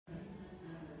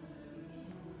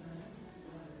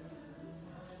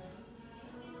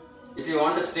If you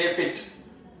want to stay fit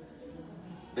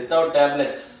without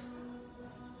tablets,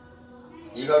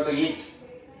 you have to eat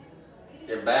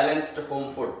a balanced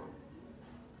home food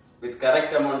with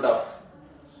correct amount of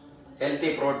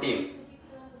healthy protein,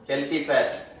 healthy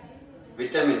fat,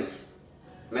 vitamins,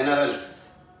 minerals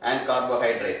and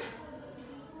carbohydrates.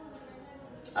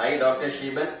 I, Dr.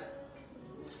 Shiban,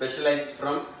 specialized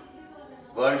from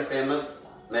world famous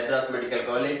Madras Medical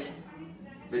College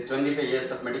with 25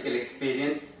 years of medical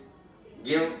experience,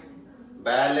 give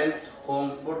balanced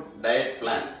home food diet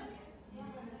plan.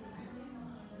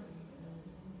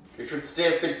 You should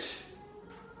stay fit.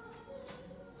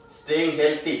 Staying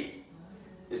healthy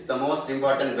is the most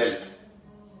important wealth.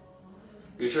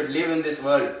 You should live in this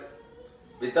world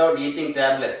without eating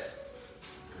tablets,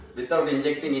 without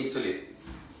injecting insulin.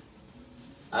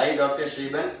 I, Dr.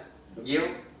 Shiban, give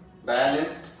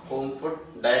balanced home food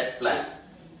diet plan.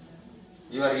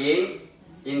 Your aim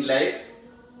in life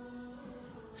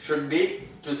should be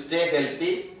to stay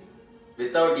healthy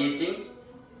without eating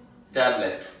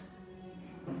tablets.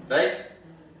 Right?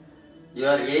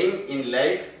 Your aim in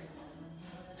life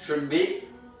should be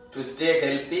to stay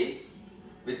healthy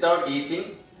without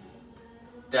eating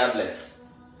tablets.